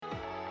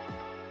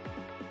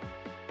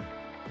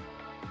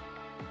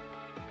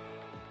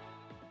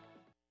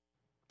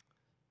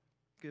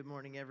Good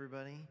morning,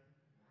 everybody.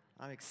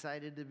 I'm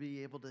excited to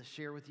be able to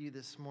share with you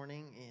this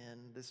morning, and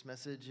this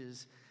message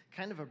is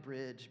kind of a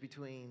bridge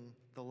between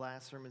the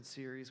last sermon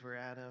series where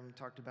Adam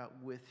talked about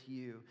with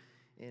you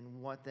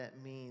and what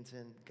that means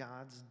and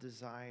God's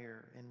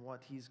desire and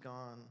what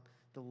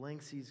the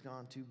lengths he's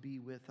gone to be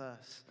with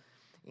us.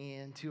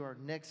 And to our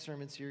next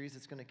sermon series,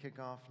 it's going to kick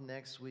off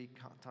next week,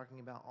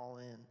 talking about All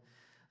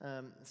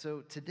In.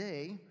 So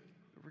today,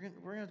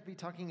 we're going to be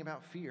talking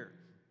about fear.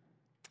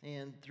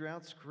 And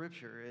throughout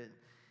Scripture,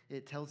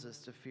 it tells us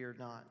to fear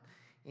not.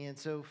 And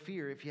so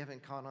fear, if you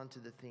haven't caught on to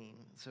the theme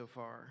so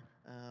far,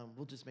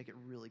 we'll just make it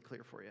really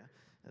clear for you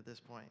at this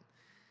point.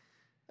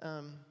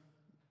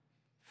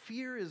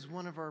 Fear is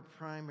one of our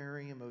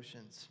primary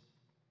emotions.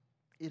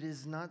 It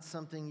is not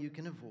something you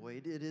can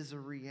avoid. It is a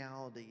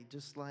reality,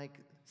 just like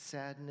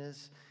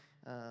sadness,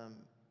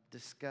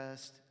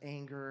 disgust,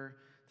 anger,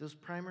 those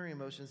primary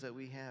emotions that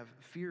we have.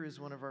 Fear is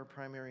one of our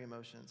primary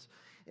emotions.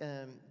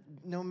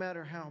 No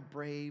matter how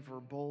brave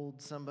or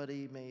bold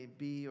somebody may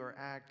be or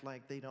act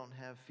like they don't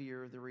have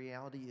fear, the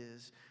reality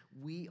is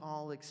we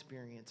all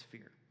experience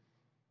fear.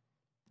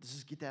 Let's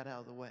just get that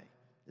out of the way.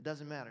 It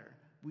doesn't matter.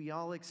 We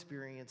all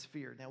experience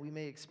fear. Now, we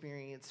may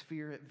experience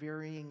fear at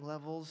varying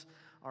levels.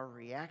 Our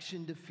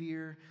reaction to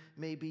fear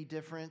may be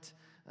different.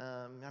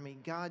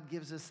 God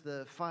gives us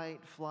the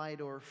fight,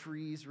 flight, or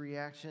freeze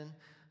reaction,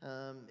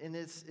 and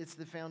it's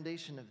the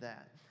foundation of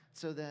that,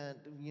 so that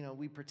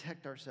we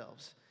protect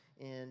ourselves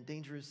in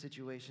dangerous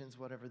situations,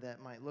 whatever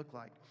that might look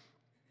like.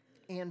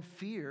 And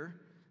fear,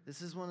 this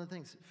is one of the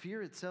things,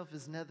 fear itself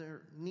is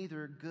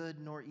neither good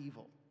nor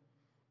evil.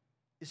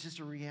 It's just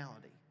a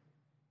reality.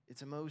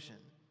 It's emotion.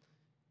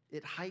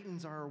 It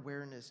heightens our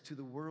awareness to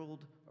the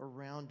world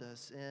around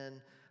us, and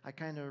I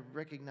kind of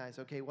recognize,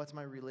 okay, what's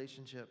my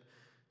relationship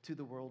to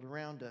the world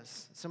around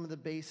us? Some of the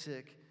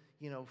basic,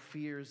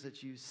 fears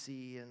that you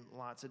see in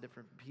lots of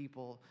different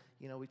people.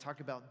 We talk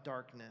about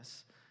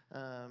darkness,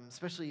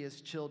 especially as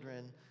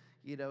children.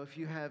 If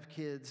you have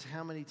kids,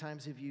 how many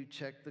times have you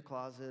checked the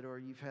closet, or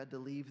you've had to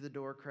leave the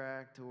door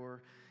cracked,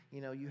 or,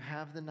 you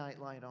have the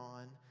nightlight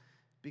on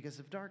because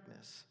of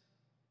darkness?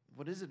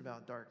 What is it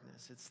about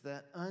darkness? It's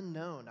that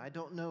unknown. I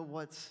don't know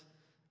what's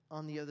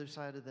on the other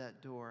side of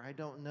that door. I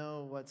don't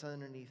know what's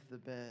underneath the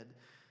bed.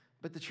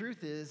 But the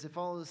truth is, if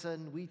all of a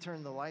sudden we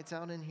turn the lights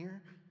out in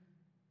here,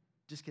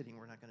 just kidding,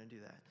 we're not going to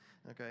do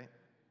that, okay?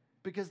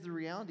 Because the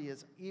reality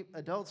is,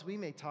 adults, we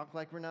may talk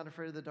like we're not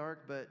afraid of the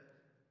dark, but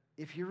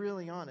if you're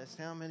really honest,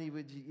 how many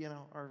would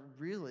are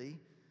really,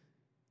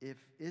 if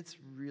it's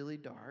really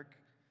dark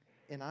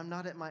and I'm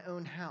not at my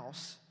own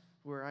house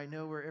where I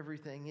know where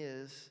everything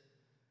is,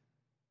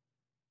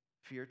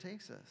 fear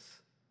takes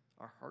us.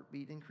 Our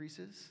heartbeat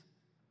increases.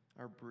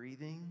 Our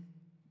breathing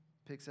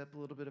picks up a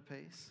little bit of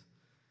pace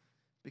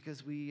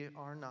because we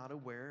are not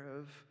aware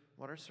of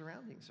what our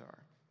surroundings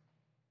are.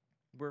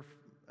 We're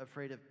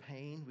afraid of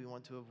pain. We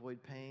want to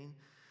avoid pain.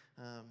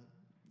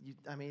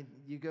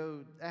 You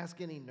go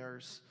ask any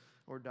nurse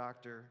or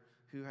doctor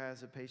who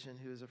has a patient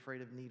who is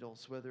afraid of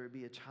needles, whether it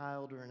be a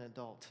child or an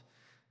adult.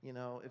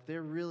 If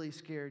they're really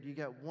scared, you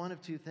got one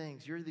of two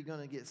things. You're either going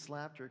to get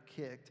slapped or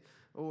kicked,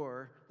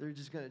 or they're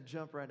just going to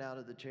jump right out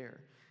of the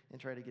chair and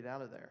try to get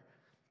out of there.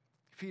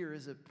 Fear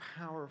is a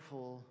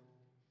powerful,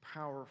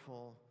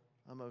 powerful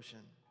emotion.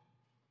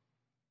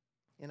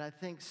 And I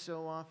think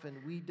so often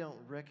we don't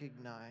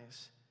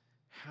recognize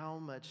how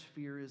much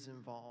fear is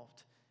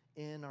involved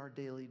in our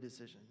daily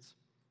decisions.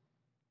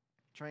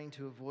 Trying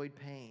to avoid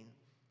pain,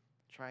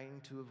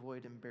 trying to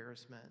avoid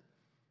embarrassment.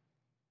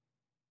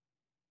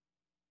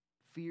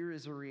 Fear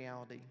is a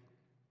reality.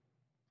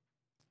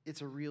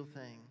 It's a real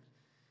thing.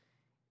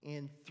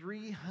 And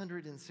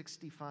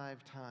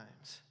 365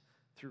 times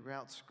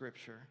throughout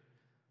Scripture,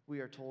 we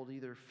are told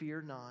either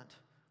fear not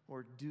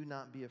or do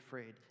not be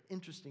afraid.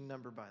 Interesting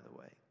number, by the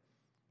way.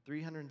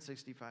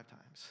 365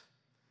 times.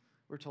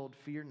 We're told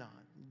fear not,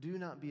 do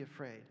not be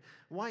afraid.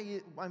 Why?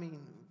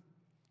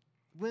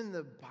 When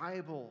the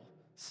Bible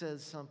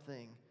says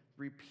something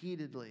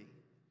repeatedly,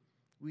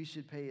 we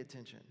should pay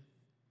attention.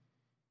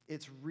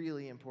 It's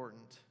really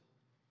important.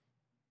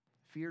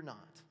 Fear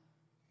not.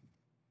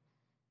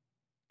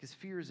 Because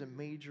fear is a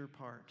major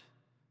part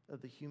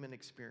of the human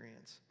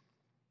experience.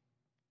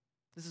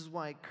 This is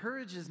why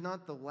courage is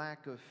not the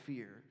lack of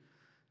fear.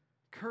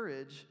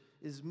 Courage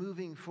is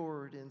moving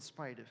forward in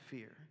spite of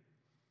fear.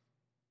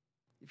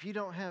 If you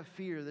don't have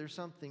fear, there's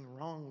something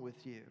wrong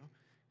with you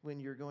when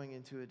you're going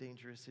into a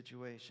dangerous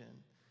situation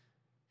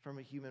from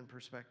a human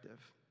perspective.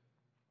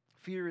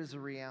 Fear is a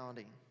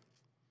reality,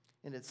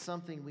 and it's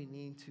something we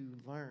need to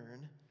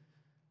learn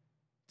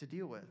to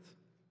deal with.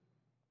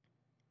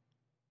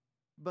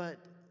 But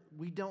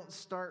we don't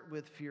start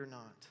with fear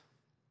not.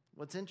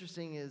 What's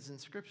interesting is in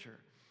Scripture,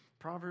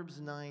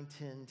 Proverbs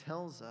 9:10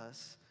 tells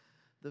us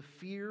the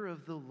fear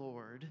of the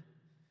Lord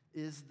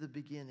is the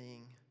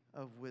beginning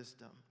of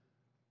wisdom.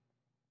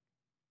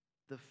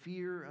 The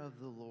fear of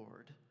the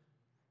Lord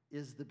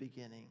is the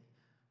beginning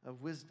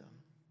of wisdom.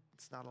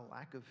 It's not a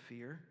lack of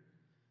fear.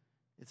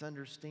 It's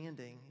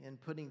understanding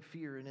and putting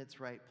fear in its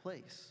right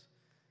place.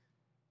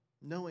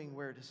 knowing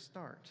where to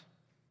start.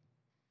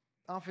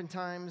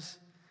 Oftentimes,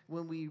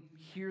 when we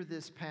hear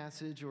this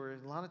passage, or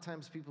a lot of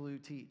times people who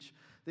teach,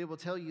 they will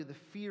tell you the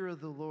fear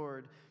of the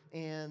Lord.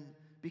 And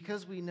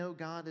because we know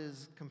God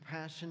is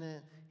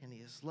compassionate and He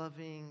is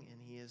loving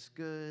and He is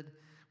good,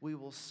 we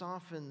will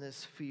soften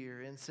this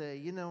fear and say,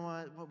 you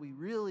know what we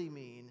really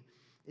mean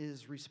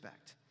is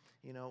respect.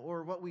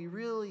 Or what we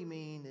really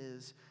mean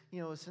is,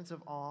 a sense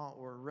of awe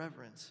or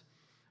reverence.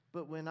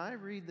 But when I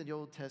read the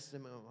Old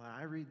Testament, when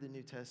I read the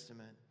New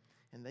Testament,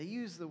 and they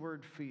use the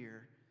word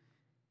fear,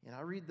 and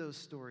I read those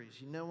stories,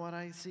 you know what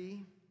I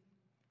see?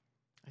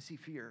 I see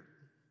fear.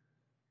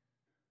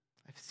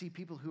 I see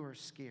people who are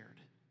scared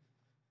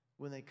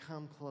when they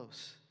come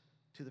close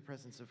to the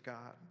presence of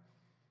God.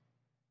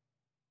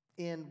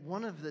 And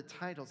one of the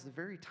titles, the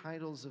very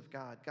titles of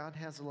God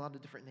has a lot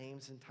of different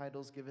names and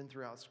titles given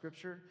throughout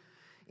Scripture.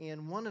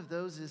 And one of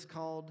those is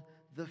called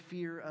the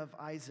fear of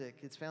Isaac.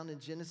 It's found in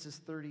Genesis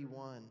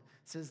 31. It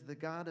says, the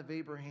God of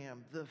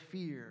Abraham, the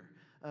fear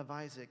of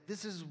Isaac.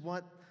 This is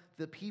what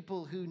the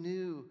people who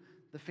knew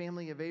the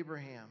family of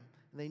Abraham,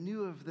 they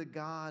knew of the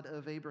God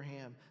of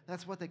Abraham.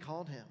 That's what they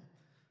called him.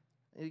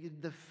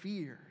 The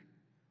fear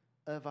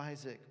of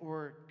Isaac,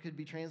 or could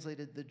be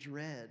translated the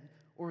dread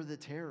or the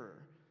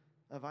terror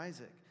of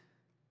Isaac.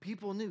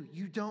 People knew,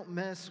 you don't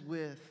mess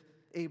with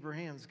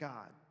Abraham's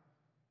God,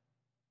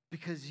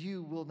 because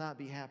you will not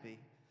be happy.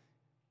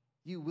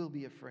 You will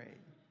be afraid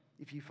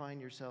if you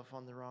find yourself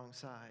on the wrong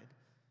side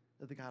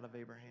of the God of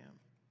Abraham.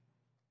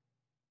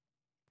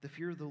 The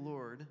fear of the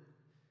Lord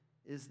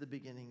is the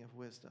beginning of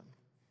wisdom.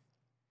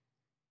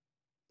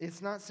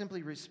 It's not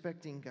simply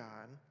respecting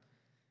God,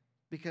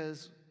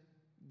 because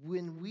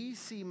when we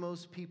see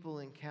most people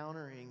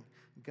encountering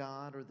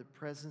God or the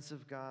presence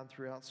of God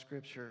throughout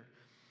Scripture,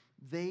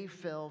 they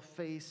fell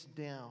face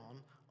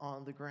down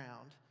on the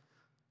ground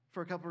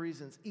for a couple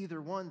reasons.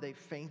 Either one, they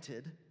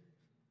fainted,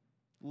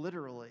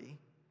 literally,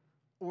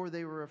 or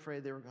they were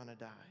afraid they were going to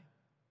die.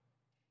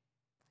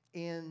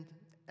 And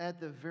at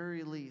the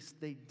very least,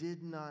 they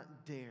did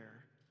not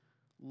dare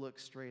look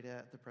straight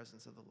at the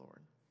presence of the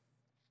Lord.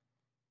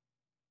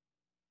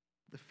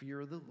 The fear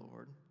of the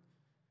Lord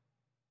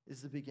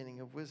is the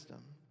beginning of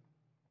wisdom.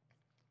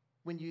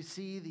 When you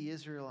see the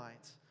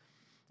Israelites,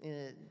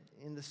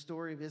 in the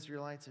story of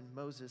Israelites and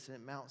Moses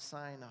at Mount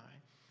Sinai,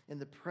 and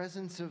the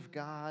presence of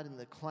God in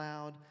the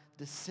cloud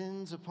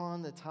descends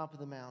upon the top of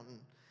the mountain,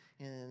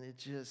 and it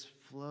just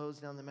flows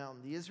down the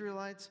mountain. The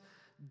Israelites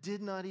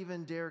did not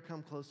even dare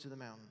come close to the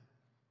mountain.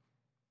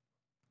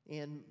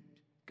 And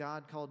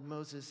God called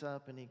Moses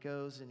up, and he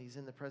goes, and he's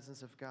in the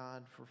presence of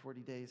God for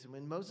 40 days. And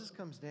when Moses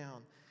comes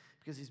down,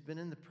 because he's been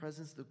in the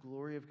presence, the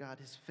glory of God,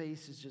 his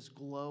face is just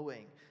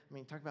glowing. I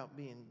mean, talk about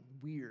being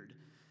weird.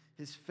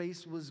 His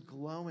face was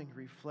glowing,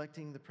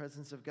 reflecting the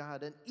presence of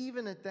God. And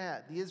even at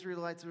that, the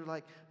Israelites were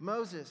like,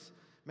 Moses,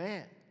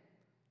 man,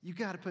 you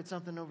got to put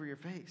something over your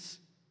face.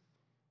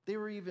 They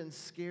were even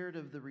scared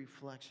of the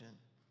reflection.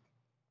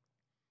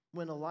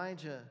 When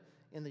Elijah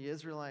and the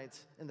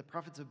Israelites and the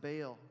prophets of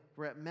Baal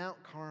were at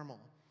Mount Carmel,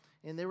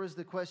 and there was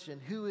the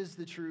question, who is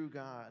the true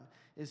God?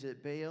 Is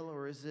it Baal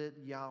or is it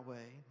Yahweh?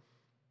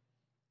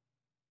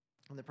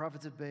 And the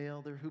prophets of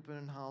Baal, they're hooping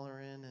and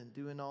hollering and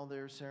doing all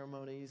their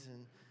ceremonies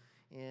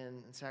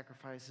and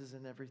sacrifices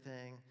and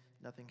everything.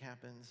 Nothing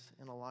happens.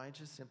 And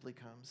Elijah simply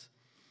comes,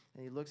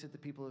 and he looks at the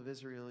people of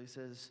Israel. He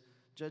says,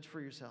 judge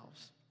for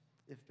yourselves.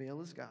 If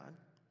Baal is God,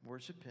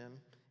 worship him.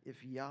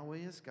 If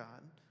Yahweh is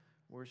God,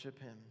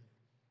 worship him.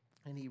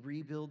 And he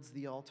rebuilds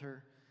the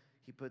altar.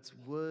 He puts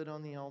wood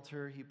on the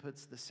altar. He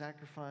puts the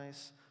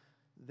sacrifice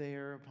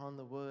there upon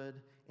the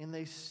wood, and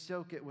they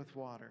soak it with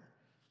water.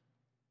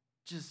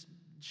 Just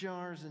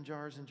jars and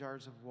jars and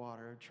jars of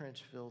water. A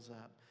trench fills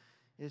up.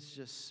 It's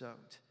just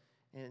soaked.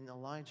 And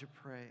Elijah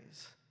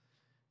prays.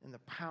 And the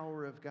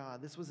power of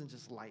God, this wasn't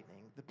just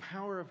lightning. The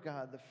power of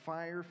God, the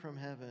fire from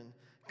heaven,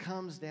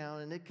 comes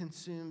down and it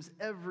consumes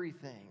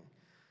everything.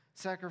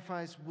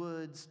 Sacrifice,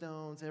 wood,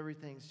 stones,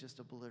 everything's just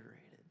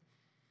obliterated.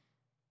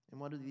 And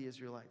what do the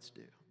Israelites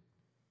do?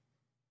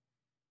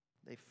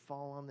 They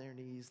fall on their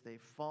knees. They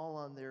fall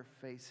on their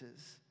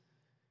faces.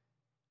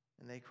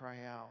 And they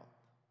cry out,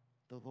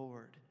 the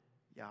Lord,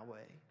 Yahweh,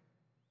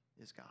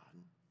 is God.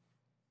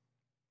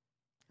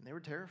 And they were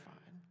terrified.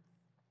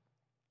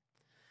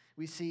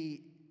 We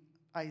see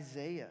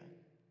Isaiah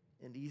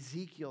and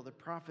Ezekiel, the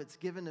prophets,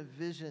 given a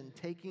vision,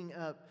 taking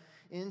up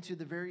into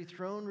the very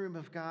throne room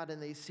of God,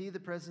 and they see the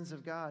presence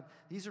of God.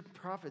 These are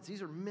prophets.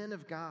 These are men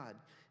of God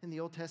in the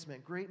Old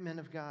Testament, great men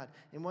of God.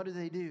 And what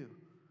do?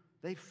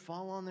 They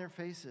fall on their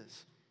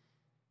faces,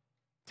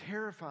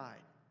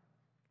 terrified.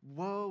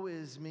 Woe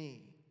is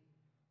me,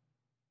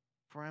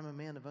 for I'm a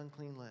man of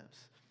unclean lips.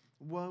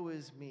 Woe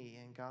is me,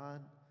 and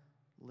God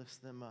lifts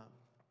them up.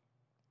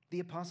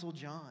 The Apostle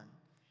John,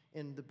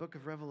 in the book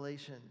of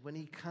Revelation, when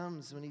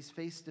he's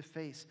face to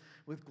face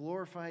with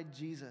glorified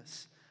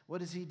Jesus, what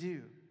does he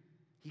do?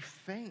 He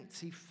faints.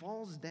 He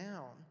falls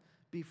down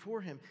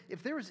before him.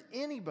 If there was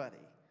anybody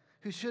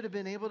who should have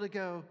been able to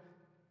go,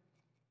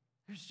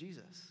 there's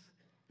Jesus.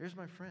 There's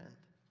my friend.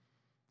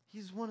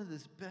 He's one of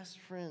his best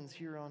friends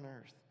here on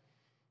earth.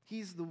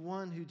 He's the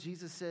one who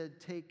Jesus said,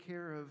 take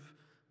care of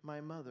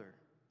my mother.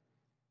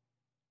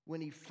 When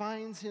he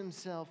finds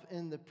himself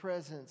in the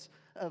presence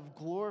of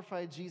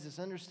glorified Jesus,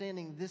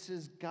 understanding this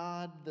is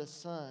God the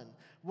Son,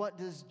 what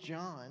does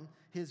John,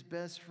 his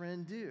best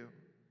friend, do?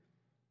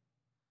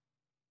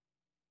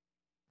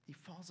 He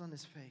falls on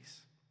his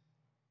face.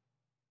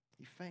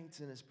 He faints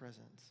in his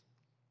presence.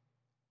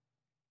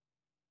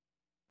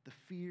 The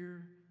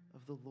fear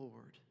of the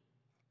Lord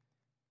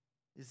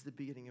is the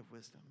beginning of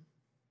wisdom.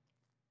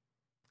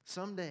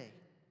 Someday,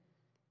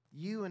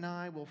 you and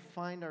I will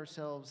find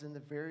ourselves in the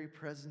very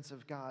presence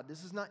of God.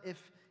 This is not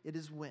if, it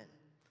is when.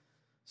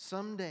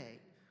 Someday,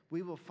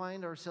 we will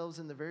find ourselves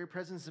in the very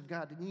presence of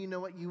God. And you know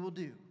what you will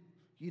do?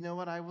 You know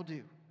what I will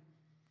do?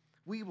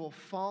 We will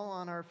fall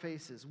on our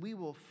faces. We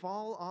will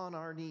fall on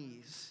our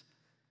knees.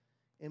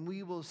 And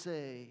we will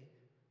say,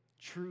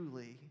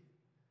 truly,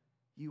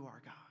 you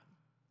are God.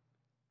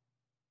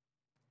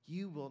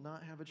 You will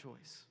not have a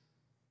choice.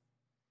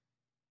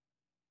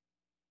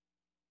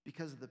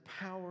 Because of the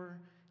power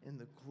and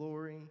the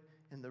glory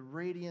and the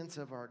radiance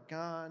of our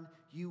God,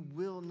 you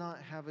will not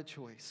have a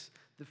choice.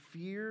 The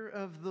fear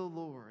of the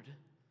Lord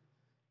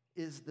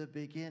is the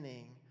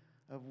beginning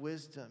of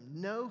wisdom.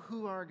 Know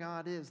who our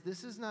God is.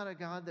 This is not a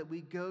God that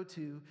we go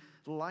to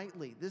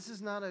lightly. This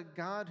is not a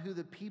God who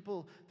the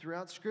people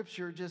throughout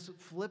Scripture just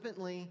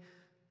flippantly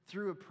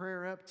threw a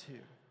prayer up to.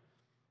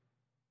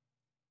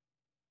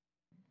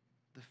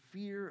 The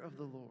fear of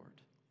the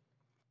Lord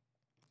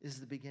is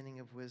the beginning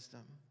of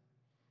wisdom.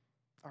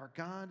 Our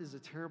God is a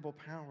terrible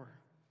power,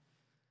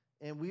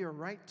 and we are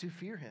right to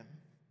fear him.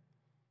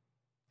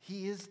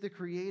 He is the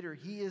creator.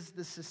 He is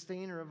the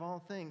sustainer of all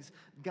things.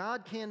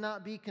 God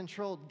cannot be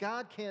controlled.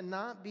 God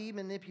cannot be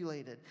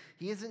manipulated.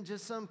 He isn't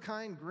just some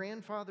kind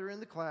grandfather in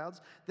the clouds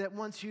that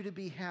wants you to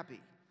be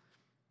happy.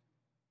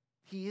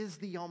 He is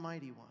the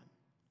Almighty One.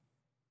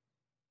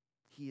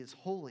 He is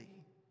holy,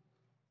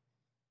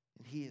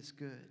 and he is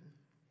good.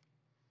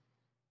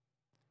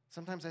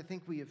 Sometimes I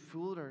think we have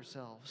fooled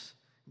ourselves.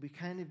 We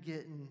kind of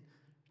get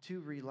too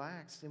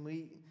relaxed, and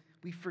we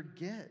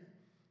forget.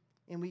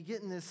 And we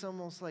get in this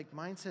almost like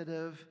mindset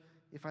of,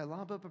 if I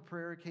lob up a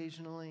prayer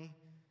occasionally,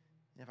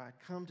 if I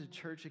come to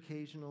church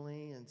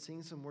occasionally and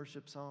sing some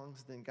worship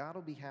songs, then God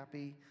will be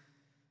happy.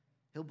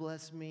 He'll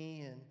bless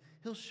me, and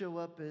he'll show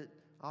up at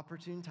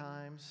opportune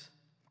times.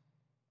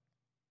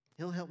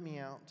 He'll help me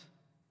out.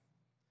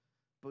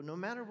 But no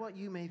matter what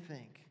you may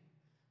think,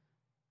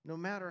 no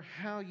matter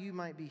how you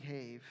might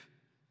behave,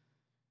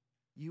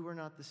 you are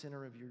not the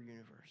center of your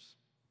universe.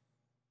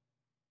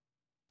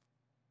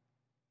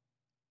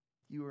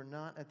 You are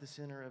not at the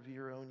center of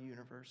your own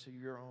universe or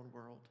your own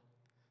world.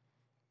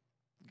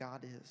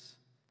 God is.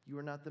 You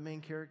are not the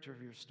main character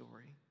of your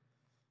story.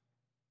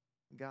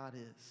 God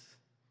is.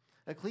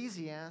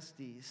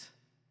 Ecclesiastes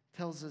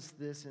tells us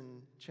this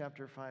in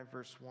chapter 5,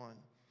 verse 1.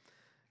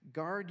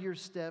 Guard your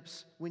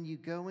steps when you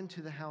go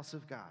into the house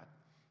of God.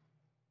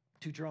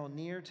 To draw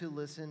near to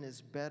listen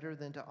is better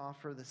than to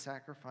offer the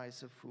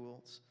sacrifice of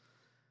fools,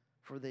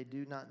 for they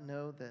do not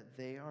know that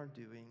they are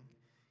doing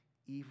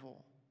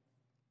evil.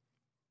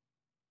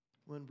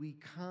 When we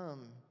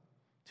come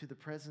to the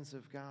presence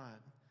of God,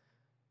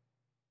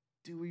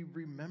 do we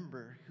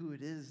remember who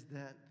it is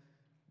that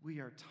we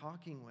are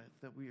talking with,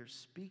 that we are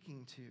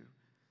speaking to?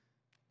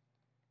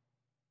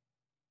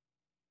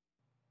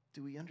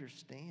 Do we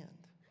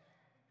understand?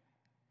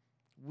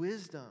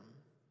 Wisdom,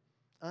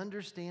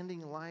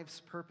 understanding life's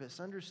purpose,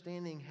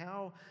 understanding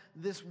how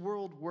this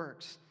world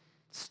works,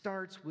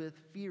 starts with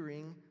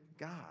fearing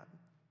God.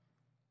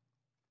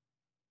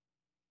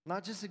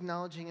 Not just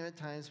acknowledging him at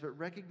times, but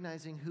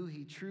recognizing who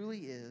he truly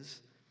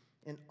is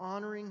and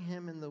honoring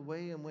him in the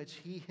way in which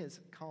he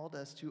has called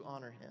us to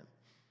honor him.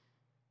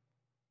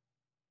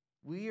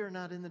 We are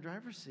not in the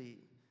driver's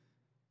seat.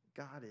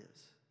 God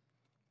is.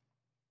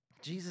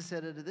 Jesus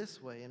said it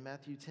this way in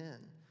Matthew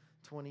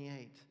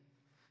 10:28.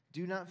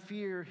 Do not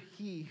fear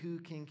he who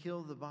can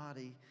kill the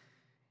body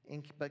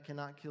but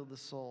cannot kill the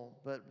soul,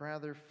 but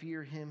rather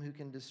fear him who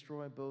can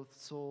destroy both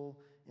soul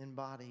and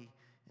body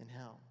in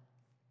hell.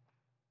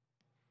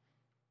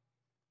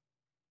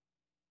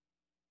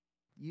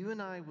 You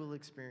and I will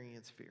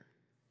experience fear.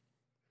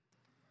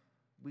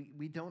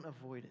 We don't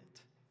avoid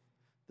it.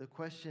 The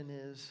question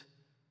is,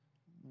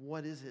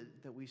 what is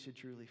it that we should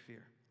truly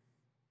fear?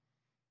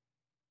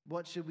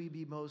 What should we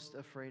be most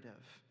afraid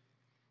of?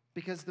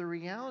 Because the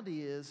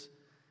reality is,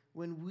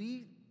 when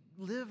we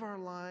live our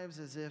lives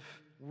as if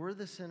we're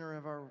the center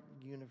of our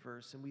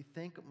universe and we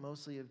think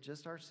mostly of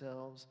just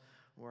ourselves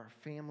or our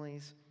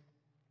families,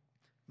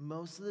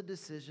 most of the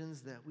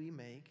decisions that we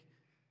make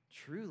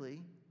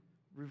truly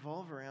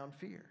revolve around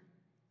fear.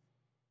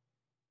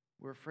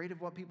 We're afraid of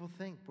what people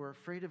think. We're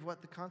afraid of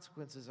what the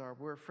consequences are.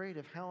 We're afraid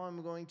of how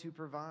I'm going to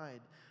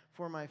provide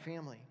for my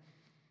family.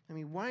 I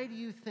mean, why do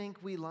you think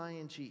we lie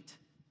and cheat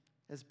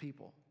as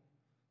people?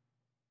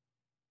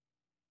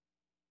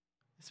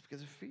 It's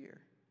because of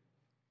fear.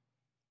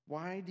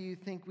 Why do you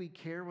think we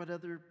care what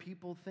other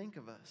people think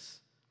of us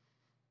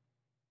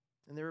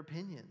and their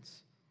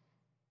opinions?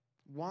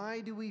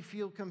 Why do we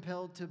feel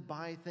compelled to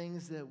buy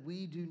things that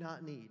we do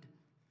not need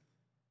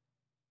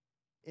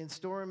and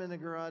store them in a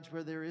garage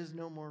where there is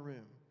no more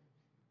room?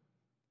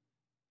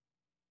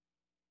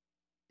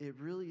 It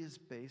really is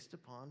based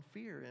upon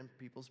fear and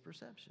people's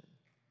perception.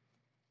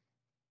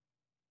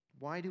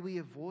 Why do we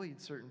avoid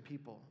certain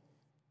people?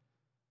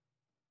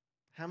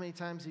 How many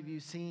times have you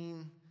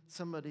seen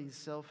somebody's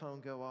cell phone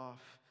go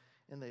off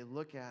and they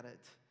look at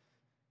it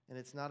and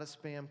it's not a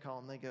spam call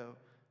and they go,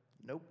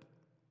 nope,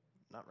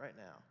 not right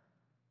now.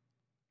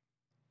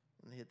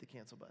 And they hit the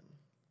cancel button.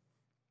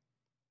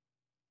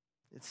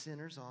 It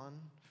centers on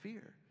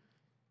fear.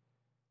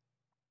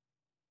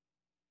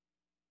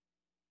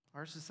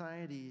 Our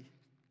society,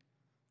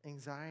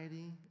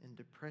 anxiety and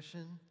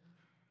depression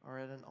are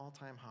at an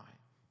all-time high.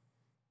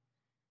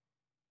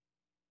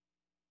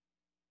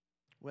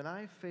 When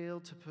I fail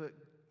to put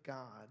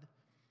God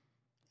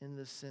in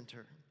the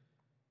center,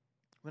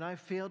 when I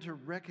fail to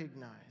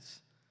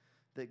recognize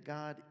that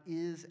God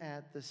is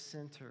at the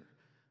center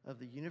of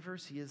the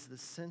universe, He is the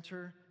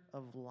center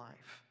of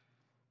life,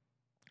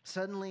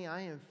 suddenly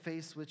I am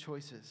faced with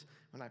choices.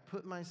 When I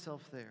put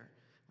myself there,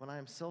 when I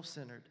am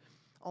self-centered,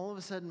 all of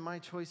a sudden my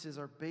choices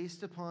are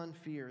based upon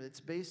fear. It's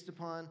based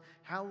upon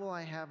how will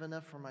I have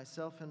enough for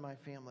myself and my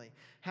family?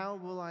 How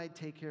will I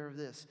take care of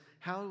this?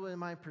 How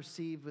am I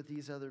perceived with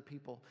these other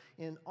people?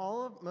 And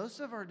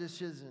most of our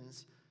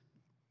decisions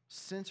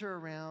center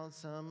around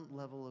some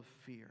level of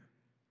fear.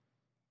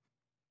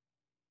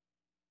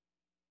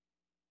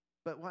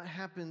 But what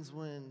happens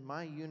when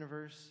my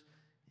universe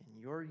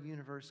and your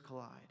universe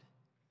collide?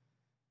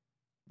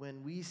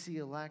 When we see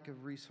a lack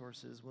of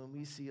resources, when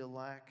we see a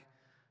lack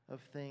of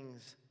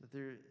things,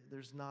 that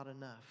there's not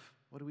enough,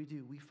 what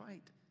do? We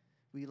fight.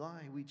 We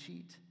lie. We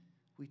cheat.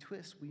 We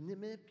twist. We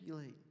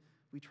manipulate.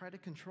 We try to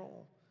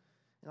control.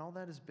 And all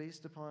that is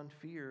based upon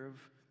fear of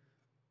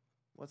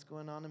what's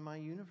going on in my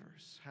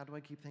universe. How do I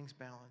keep things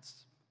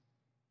balanced?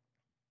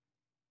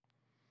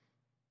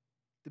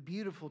 The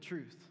beautiful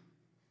truth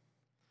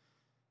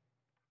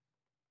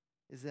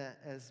is that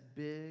as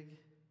big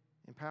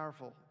and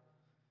powerful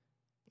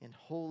and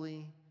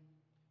holy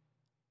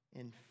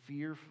and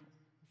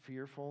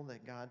fearful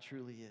that God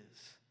truly is,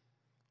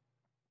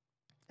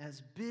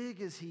 as big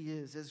as He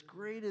is, as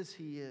great as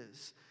He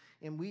is,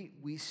 and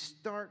we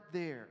start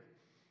there,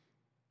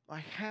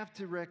 I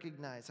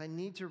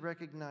need to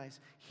recognize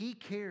He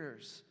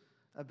cares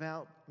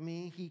about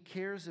me. He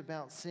cares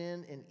about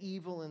sin and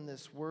evil in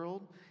this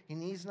world,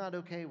 and He's not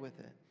okay with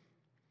it.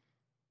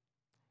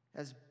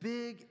 As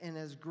big and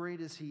as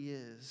great as He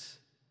is,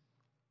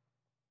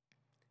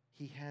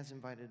 He has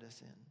invited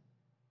us in.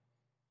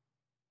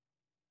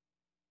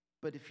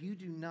 But if you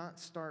do not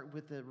start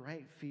with the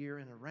right fear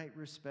and a right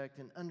respect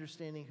and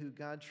understanding who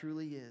God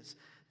truly is,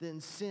 then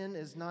sin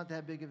is not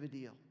that big of a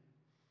deal.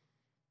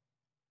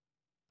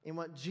 And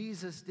what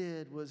Jesus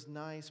did was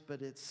nice,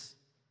 but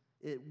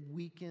it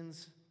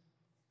weakens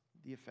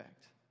the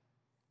effect.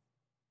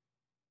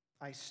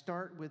 I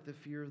start with the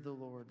fear of the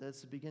Lord.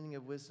 That's the beginning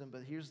of wisdom,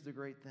 but here's the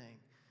great thing.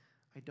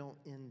 I don't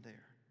end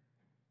there.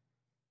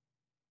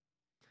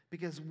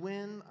 Because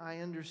when I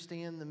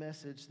understand the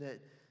message that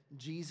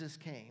Jesus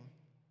came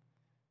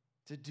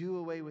to do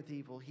away with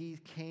evil, He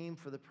came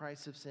for the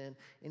price of sin,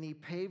 and He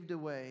paved a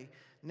way.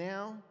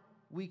 Now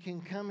we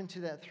can come into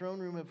that throne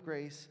room of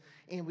grace,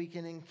 and we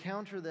can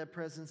encounter that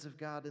presence of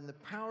God and the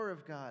power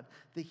of God,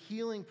 the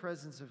healing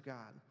presence of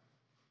God.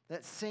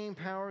 That same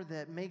power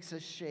that makes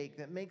us shake,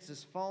 that makes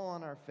us fall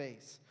on our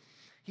face.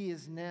 He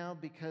is now,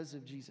 because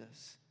of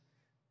Jesus,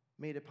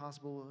 made it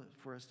possible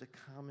for us to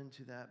come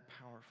into that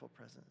powerful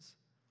presence.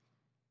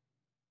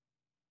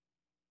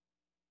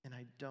 And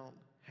I don't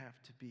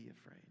have to be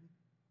afraid.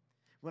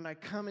 When I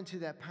come into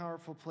that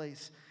powerful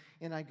place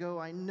and I go,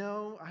 I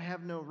know I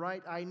have no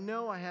right. I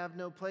know I have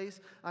no place.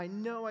 I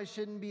know I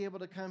shouldn't be able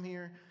to come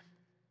here.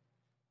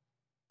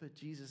 But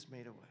Jesus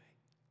made a way.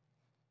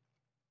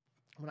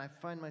 When I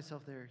find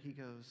myself there, He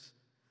goes,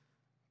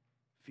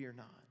 fear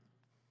not.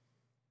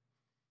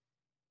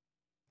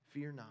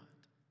 Fear not,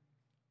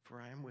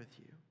 for I am with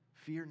you.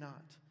 Fear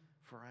not,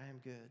 for I am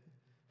good.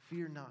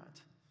 Fear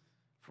not,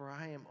 for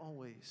I am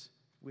always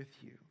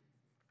with you.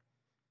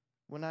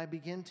 When I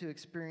begin to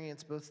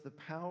experience both the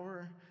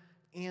power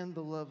and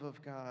the love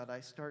of God,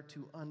 I start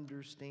to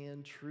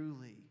understand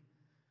truly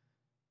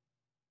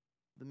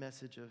the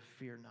message of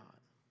fear not.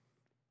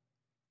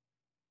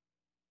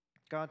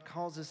 God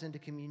calls us into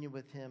communion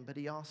with Him, but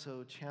He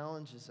also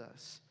challenges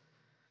us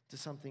to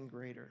something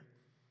greater.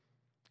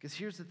 Because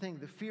here's the thing,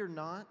 the fear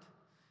not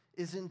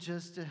isn't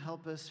just to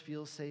help us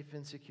feel safe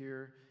and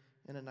secure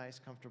in a nice,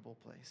 comfortable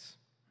place.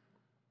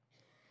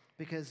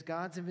 Because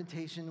God's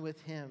invitation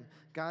with Him,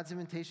 God's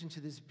invitation to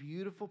this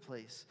beautiful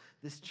place,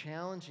 this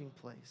challenging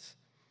place,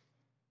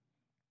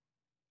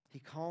 He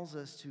calls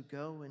us to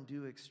go and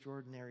do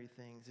extraordinary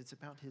things. It's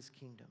about His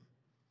kingdom.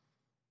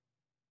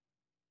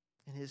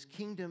 And His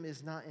kingdom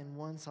is not in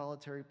one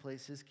solitary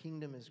place. His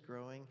kingdom is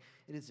growing.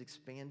 It is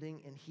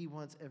expanding, and He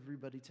wants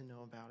everybody to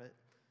know about it.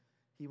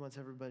 He wants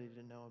everybody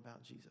to know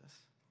about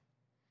Jesus.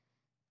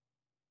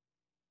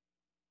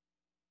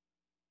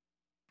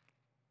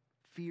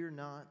 Fear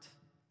not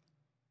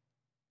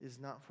is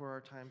not for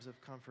our times of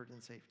comfort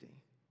and safety.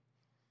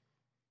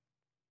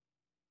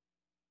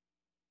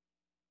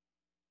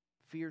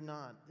 Fear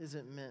not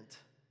isn't meant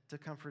to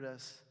comfort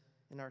us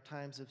in our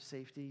times of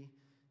safety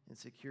and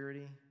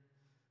security,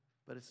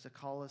 but it's to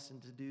call us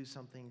and to do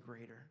something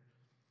greater.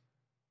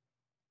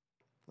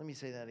 Let me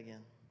say that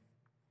again.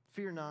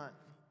 Fear not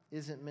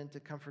isn't meant to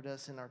comfort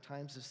us in our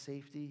times of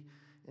safety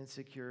and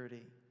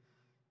security,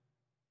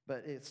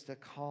 but it's to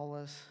call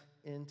us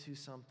into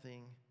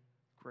something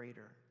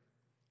greater.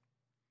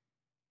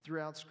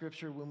 Throughout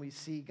Scripture, when we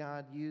see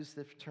God use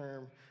the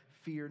term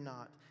fear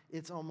not,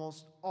 it's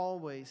almost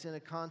always in a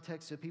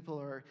context of people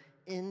are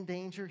in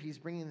danger, he's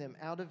bringing them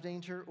out of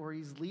danger, or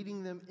he's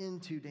leading them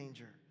into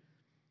danger.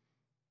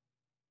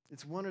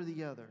 It's one or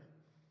the other.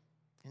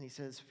 And he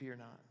says, fear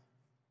not,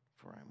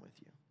 for I'm with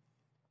you.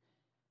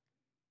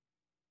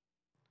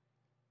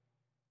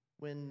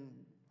 When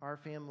our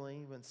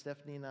family, when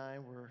Stephanie and I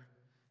were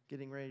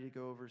getting ready to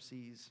go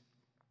overseas,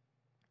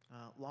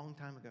 a long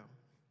time ago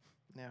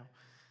now,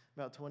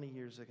 about 20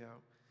 years ago,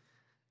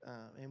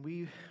 and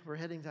we were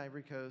heading to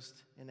Ivory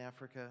Coast in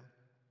Africa,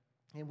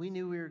 and we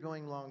knew we were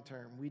going long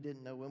term. We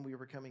didn't know when we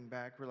were coming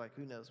back. We're like,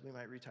 who knows, we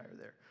might retire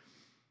there.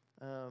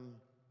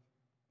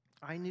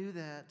 I knew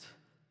that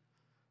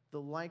the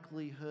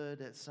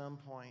likelihood at some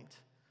point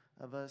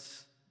of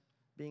us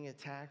being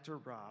attacked or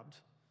robbed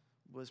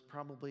was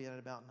probably at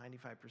about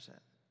 95%.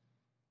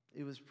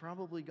 It was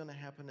probably going to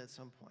happen at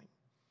some point.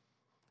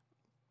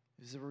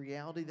 It was a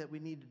reality that we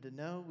needed to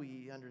know,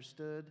 we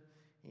understood,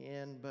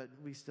 but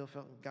we still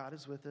felt God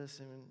is with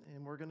us,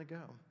 and we're going to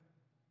go.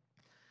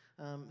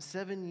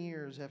 7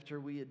 years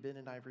after we had been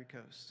in Ivory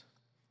Coast,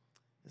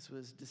 this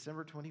was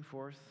December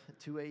 24th at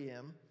 2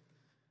 a.m.,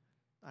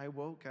 I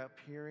woke up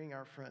hearing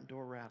our front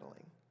door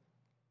rattling.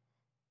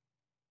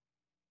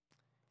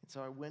 And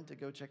so I went to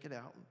go check it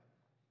out.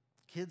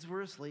 Kids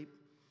were asleep.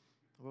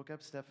 I woke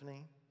up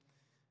Stephanie,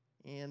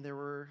 and there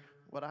were,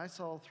 what I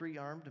saw, 3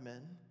 armed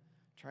men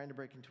trying to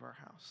break into our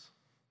house.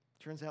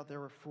 Turns out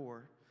there were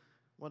 4.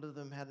 One of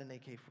them had an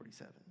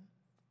AK-47.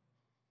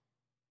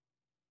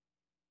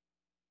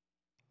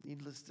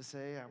 Needless to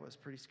say, I was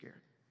pretty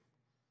scared.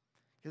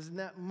 Because in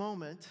that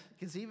moment,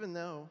 because even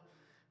though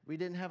we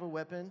didn't have a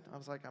weapon, I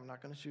was like, I'm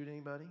not going to shoot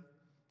anybody.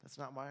 That's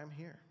not why I'm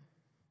here.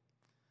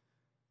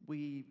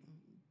 We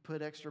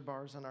put extra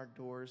bars on our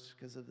doors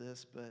because of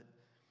this, but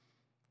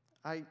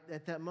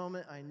at that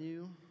moment, I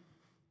knew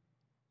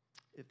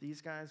if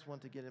these guys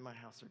want to get in my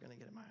house, they're going to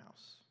get in my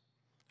house.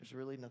 There's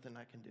really nothing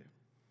I can do.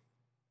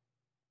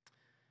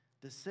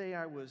 To say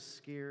I was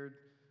scared,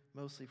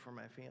 mostly for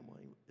my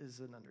family, is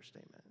an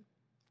understatement.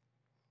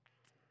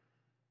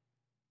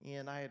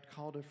 And I had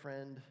called a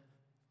friend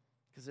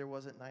because there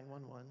wasn't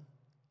 911.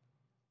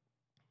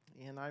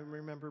 And I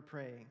remember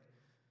praying,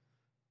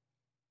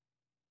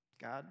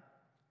 God,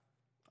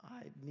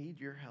 I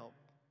need your help.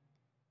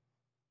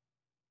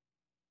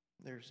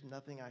 There's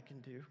nothing I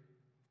can do.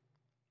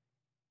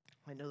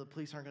 I know the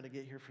police aren't going to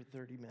get here for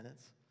 30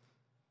 minutes.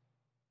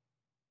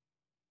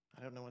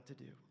 I don't know what to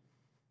do.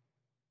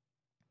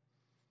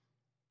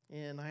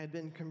 And I had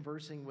been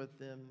conversing with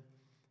them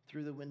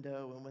through the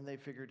window, and when they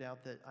figured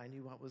out that I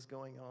knew what was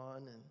going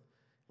on and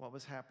what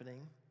was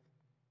happening,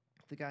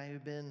 the guy who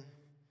had been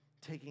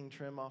taking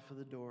trim off of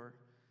the door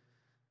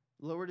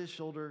lowered his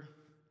shoulder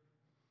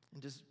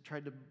and just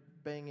tried to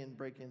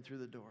break in through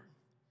the door.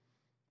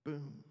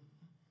 Boom.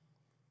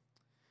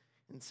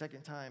 And the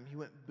second time, he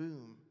went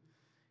boom,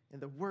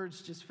 and the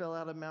words just fell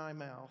out of my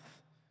mouth.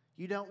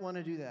 You don't want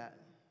to do that.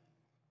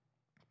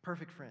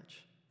 Perfect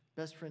French.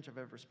 Best French I've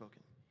ever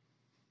spoken.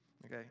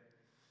 Okay?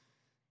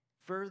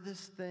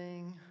 Furthest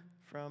thing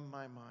from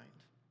my mind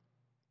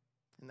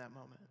in that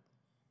moment.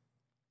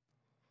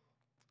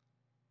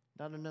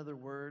 Not another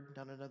word,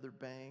 not another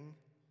bang,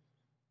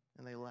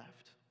 and they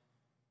left.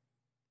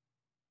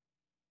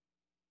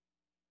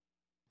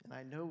 And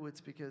I know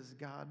it's because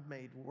God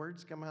made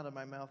words come out of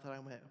my mouth that I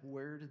went,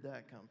 where did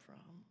that come from?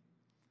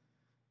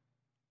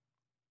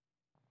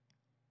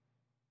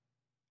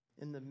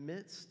 In the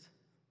midst,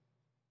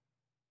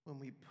 when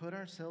we put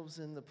ourselves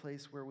in the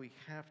place where we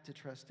have to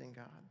trust in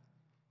God,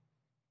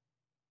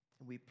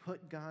 and we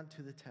put God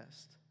to the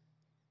test,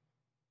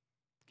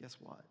 guess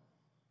what?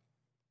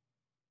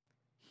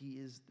 He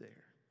is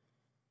there.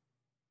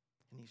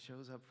 And he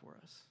shows up for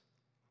us.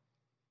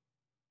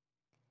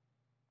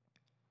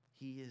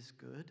 He is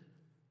good,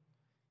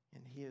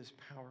 and he is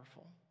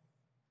powerful.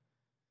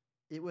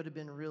 It would have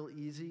been real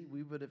easy.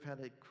 We would have had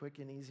a quick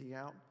and easy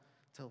out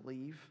to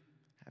leave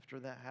after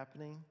that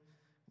happening.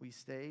 We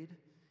stayed,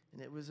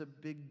 and it was a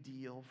big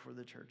deal for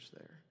the church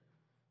there,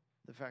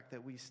 the fact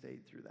that we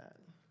stayed through that.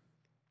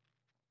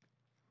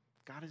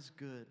 God is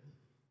good.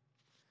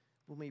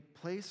 When we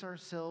place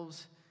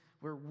ourselves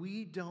where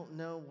we don't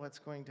know what's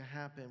going to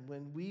happen,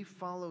 when we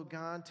follow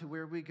God to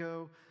where we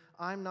go,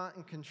 I'm not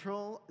in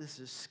control, this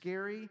is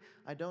scary,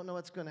 I don't know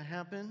what's going to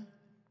happen,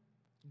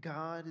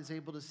 God is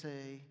able to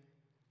say,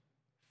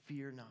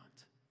 fear not,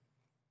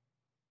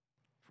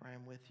 for I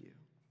am with you.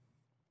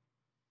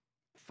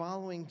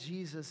 Following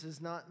Jesus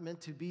is not meant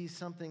to be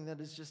something that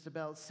is just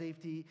about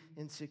safety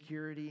and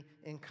security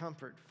and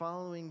comfort.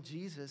 Following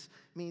Jesus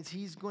means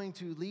he's going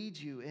to lead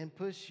you and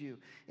push you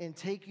and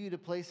take you to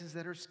places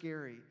that are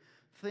scary.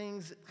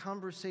 Things,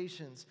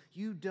 conversations,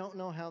 you don't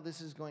know how this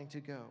is going to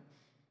go.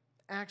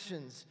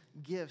 Actions,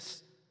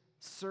 gifts,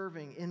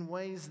 serving in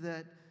ways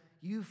that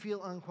you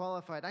feel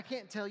unqualified. I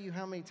can't tell you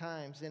how many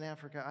times in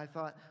Africa I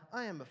thought,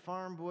 I am a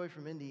farm boy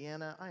from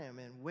Indiana. I am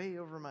in way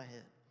over my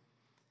head.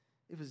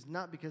 It was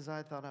not because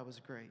I thought I was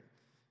great.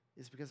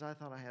 It's because I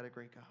thought I had a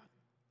great God.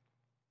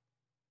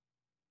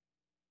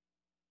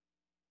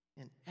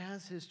 And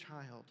as his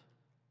child,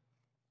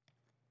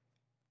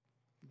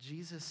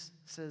 Jesus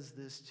says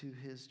this to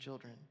his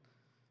children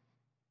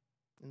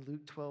in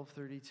Luke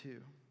 12:32.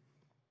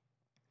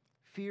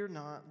 Fear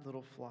not,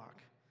 little flock,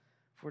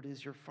 for it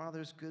is your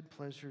Father's good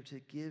pleasure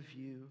to give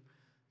you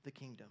the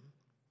kingdom.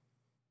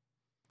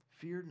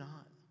 Fear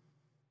not.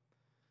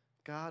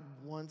 God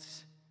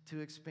wants to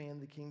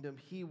expand the kingdom.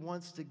 He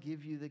wants to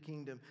give you the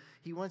kingdom.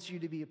 He wants you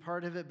to be a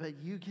part of it, but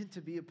you get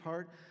to be a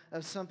part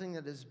of something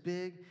that is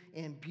big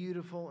and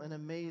beautiful and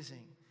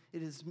amazing.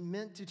 It is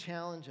meant to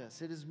challenge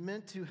us. It is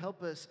meant to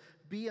help us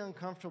be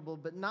uncomfortable,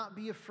 but not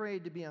be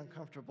afraid to be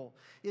uncomfortable.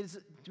 It is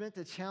meant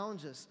to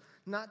challenge us,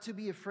 not to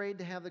be afraid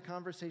to have the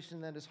conversation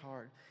that is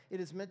hard.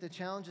 It is meant to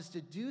challenge us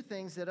to do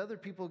things that other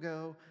people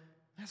go,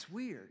 that's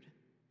weird,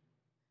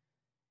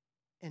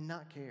 and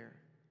not care.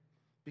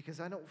 Because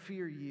I don't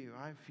fear you,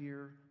 I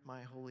fear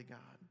my holy God.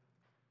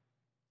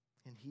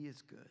 And he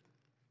is good,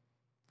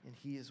 and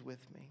he is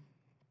with me.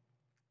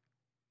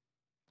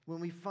 When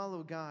we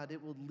follow God,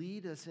 it will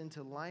lead us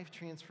into life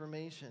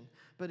transformation,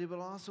 but it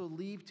will also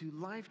lead to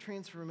life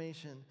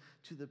transformation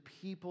to the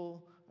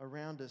people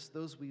around us,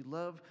 those we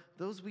love,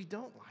 those we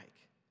don't like.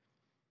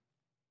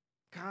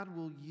 God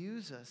will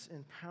use us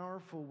in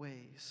powerful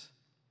ways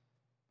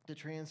to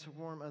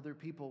transform other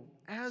people.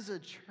 As a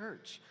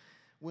church,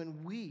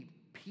 when we,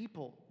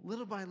 people,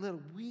 little by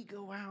little, we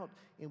go out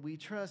and we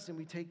trust and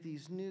we take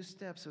these new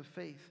steps of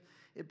faith,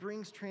 it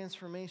brings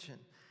transformation.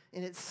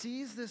 And it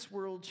sees this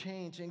world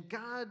change. And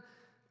God,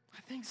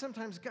 I think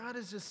sometimes God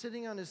is just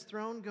sitting on his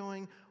throne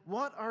going,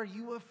 what are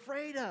you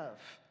afraid of?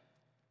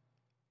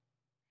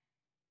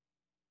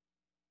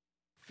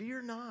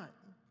 Fear not.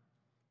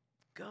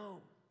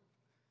 Go.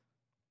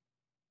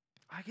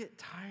 I get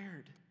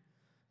tired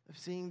of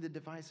seeing the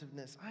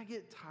divisiveness. I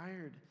get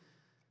tired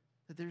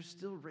that there's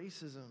still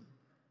racism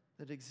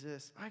that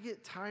exists. I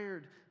get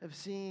tired of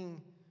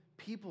seeing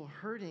people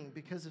hurting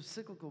because of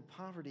cyclical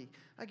poverty.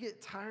 I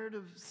get tired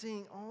of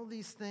seeing all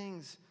these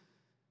things.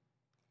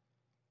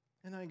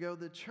 And I go,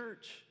 the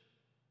church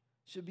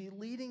should be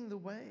leading the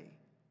way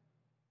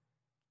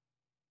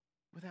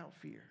without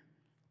fear.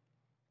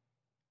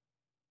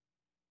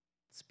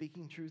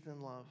 Speaking truth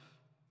in love.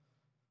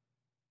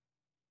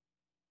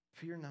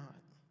 Fear not.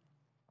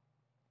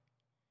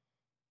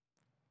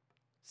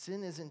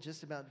 Sin isn't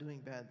just about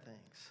doing bad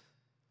things.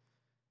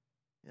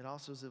 It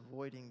also is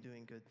avoiding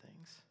doing good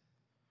things.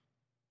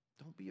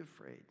 Don't be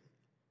afraid.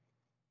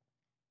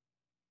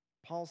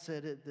 Paul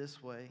said it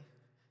this way,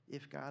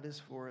 if God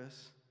is for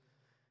us,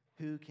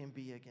 who can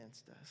be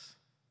against us?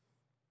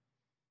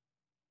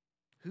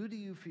 Who do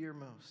you fear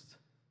most?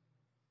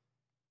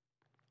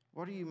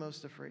 What are you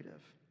most afraid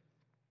of?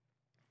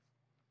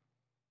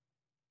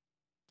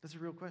 That's a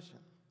real question.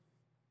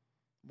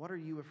 What are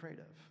you afraid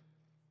of?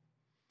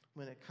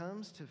 When it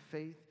comes to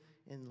faith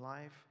in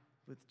life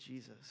with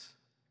Jesus,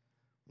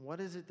 what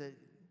is it that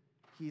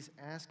he's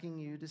asking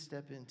you to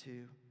step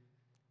into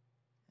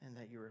and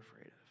that you're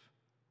afraid of?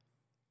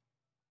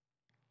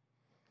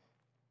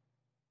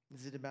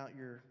 Is it about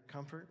your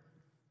comfort?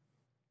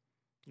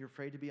 You're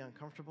afraid to be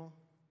uncomfortable?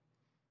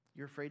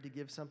 You're afraid to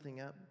give something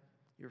up?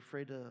 You're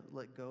afraid to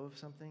let go of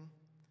something?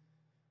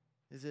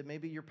 Is it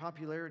maybe your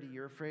popularity?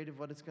 You're afraid of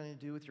what it's going to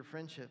do with your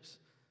friendships.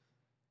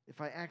 If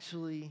I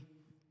actually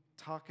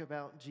talk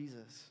about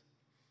Jesus,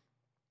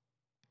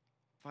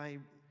 if I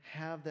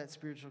have that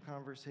spiritual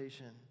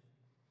conversation,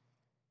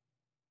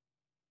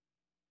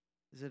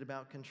 is it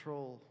about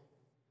control?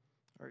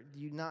 Or do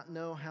you not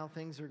know how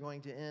things are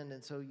going to end,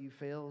 and so you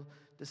fail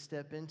to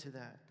step into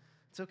that?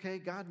 It's okay.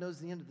 God knows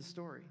the end of the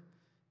story.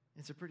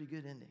 It's a pretty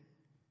good ending.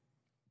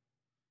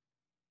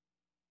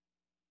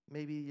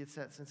 Maybe it's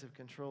that sense of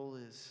control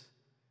is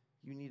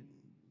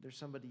there's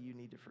somebody you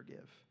need to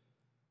forgive.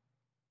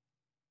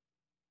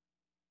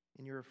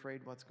 And you're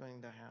afraid what's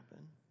going to happen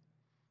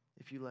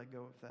if you let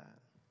go of that.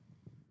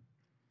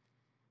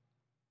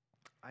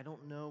 I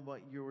don't know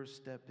what your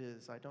step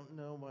is. I don't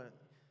know what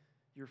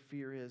your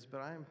fear is,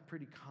 but I am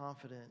pretty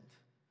confident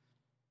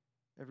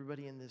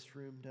everybody in this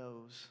room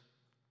knows.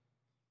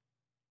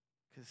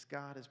 Because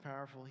God is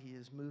powerful. He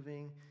is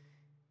moving.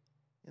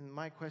 And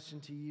my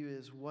question to you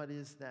is, what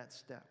is that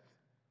step?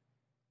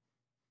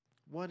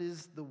 What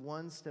is the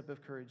one step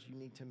of courage you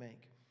need to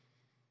make?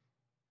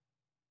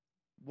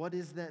 What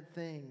is that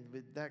thing?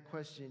 With that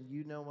question,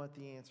 you know what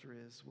the answer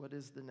is. What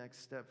is the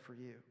next step for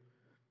you?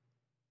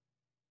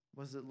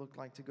 What does it look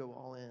like to go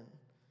all in?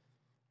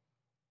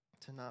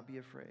 To not be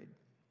afraid?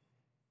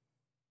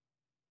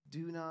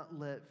 Do not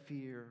let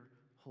fear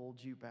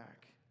hold you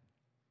back.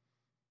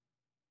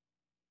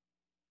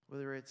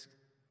 Whether it's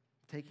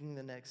taking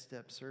the next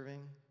step,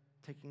 serving,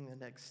 taking the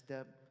next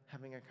step,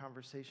 having a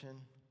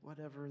conversation,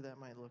 whatever that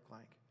might look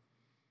like.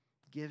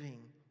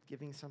 Giving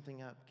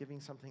something up, giving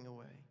something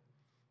away.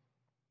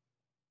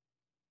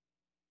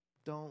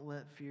 Don't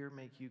let fear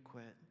make you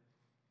quit.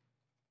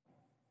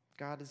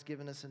 God has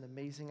given us an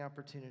amazing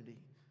opportunity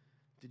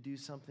to do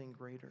something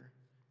greater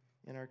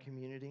in our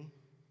community,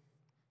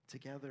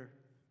 together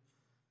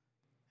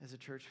as a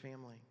church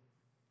family.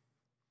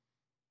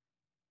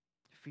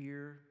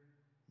 Fear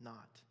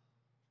not.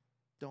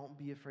 Don't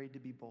be afraid to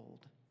be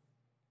bold.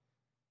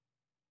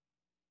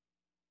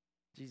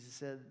 Jesus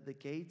said, the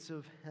gates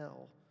of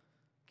hell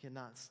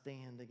cannot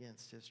stand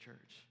against his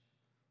church.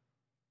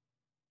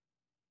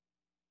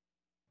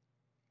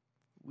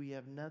 We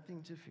have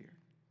nothing to fear.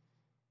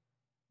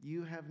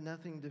 You have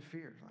nothing to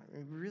fear. I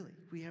mean, really,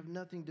 we have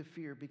nothing to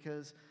fear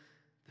because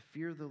the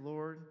fear of the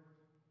Lord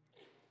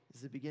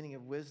is the beginning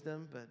of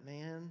wisdom, but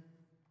man,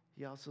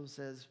 he also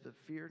says, but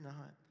fear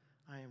not,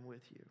 I am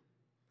with you,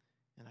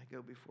 and I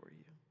go before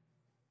you.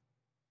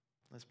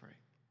 Let's pray.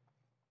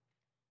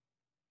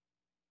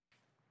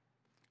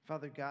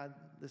 Father God,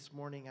 this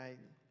morning I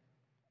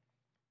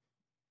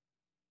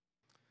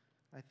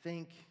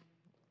thank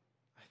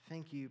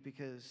you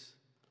because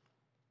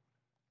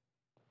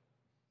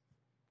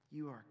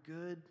you are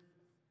good,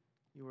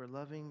 you are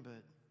loving,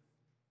 but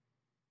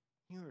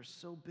you are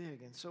so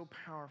big and so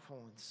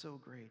powerful and so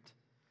great.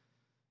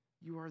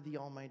 You are the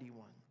Almighty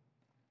One.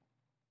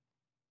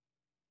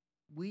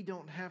 We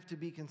don't have to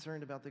be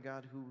concerned about the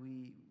God who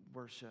we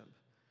worship,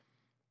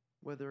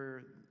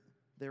 whether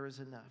there is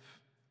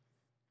enough.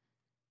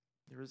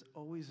 There is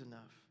always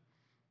enough.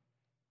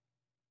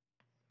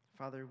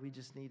 Father, we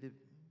just need to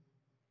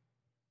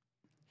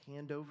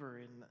hand over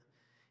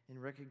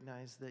and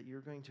recognize that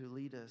you're going to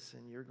lead us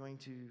and you're going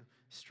to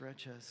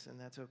stretch us, and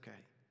that's okay.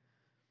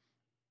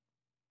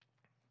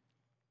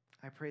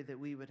 I pray that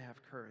we would have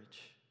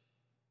courage,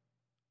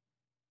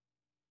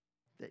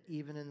 that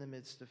even in the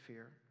midst of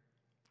fear,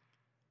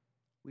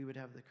 we would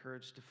have the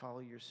courage to follow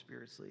your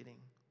Spirit's leading.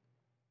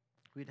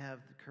 We'd have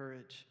the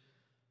courage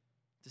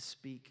to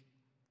speak,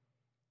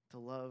 to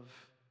love,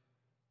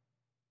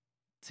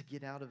 to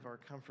get out of our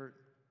comfort,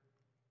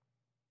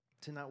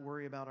 to not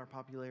worry about our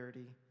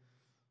popularity,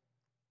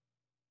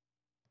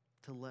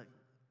 to let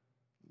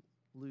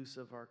loose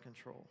of our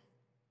control.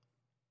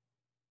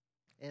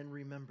 And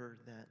remember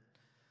that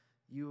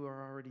you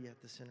are already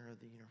at the center of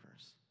the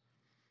universe.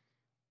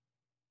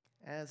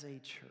 As a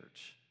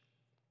church,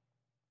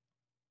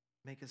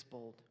 make us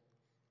bold.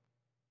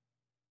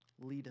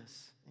 Lead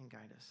us and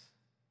guide us.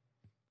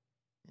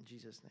 In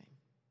Jesus' name,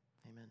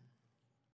 amen.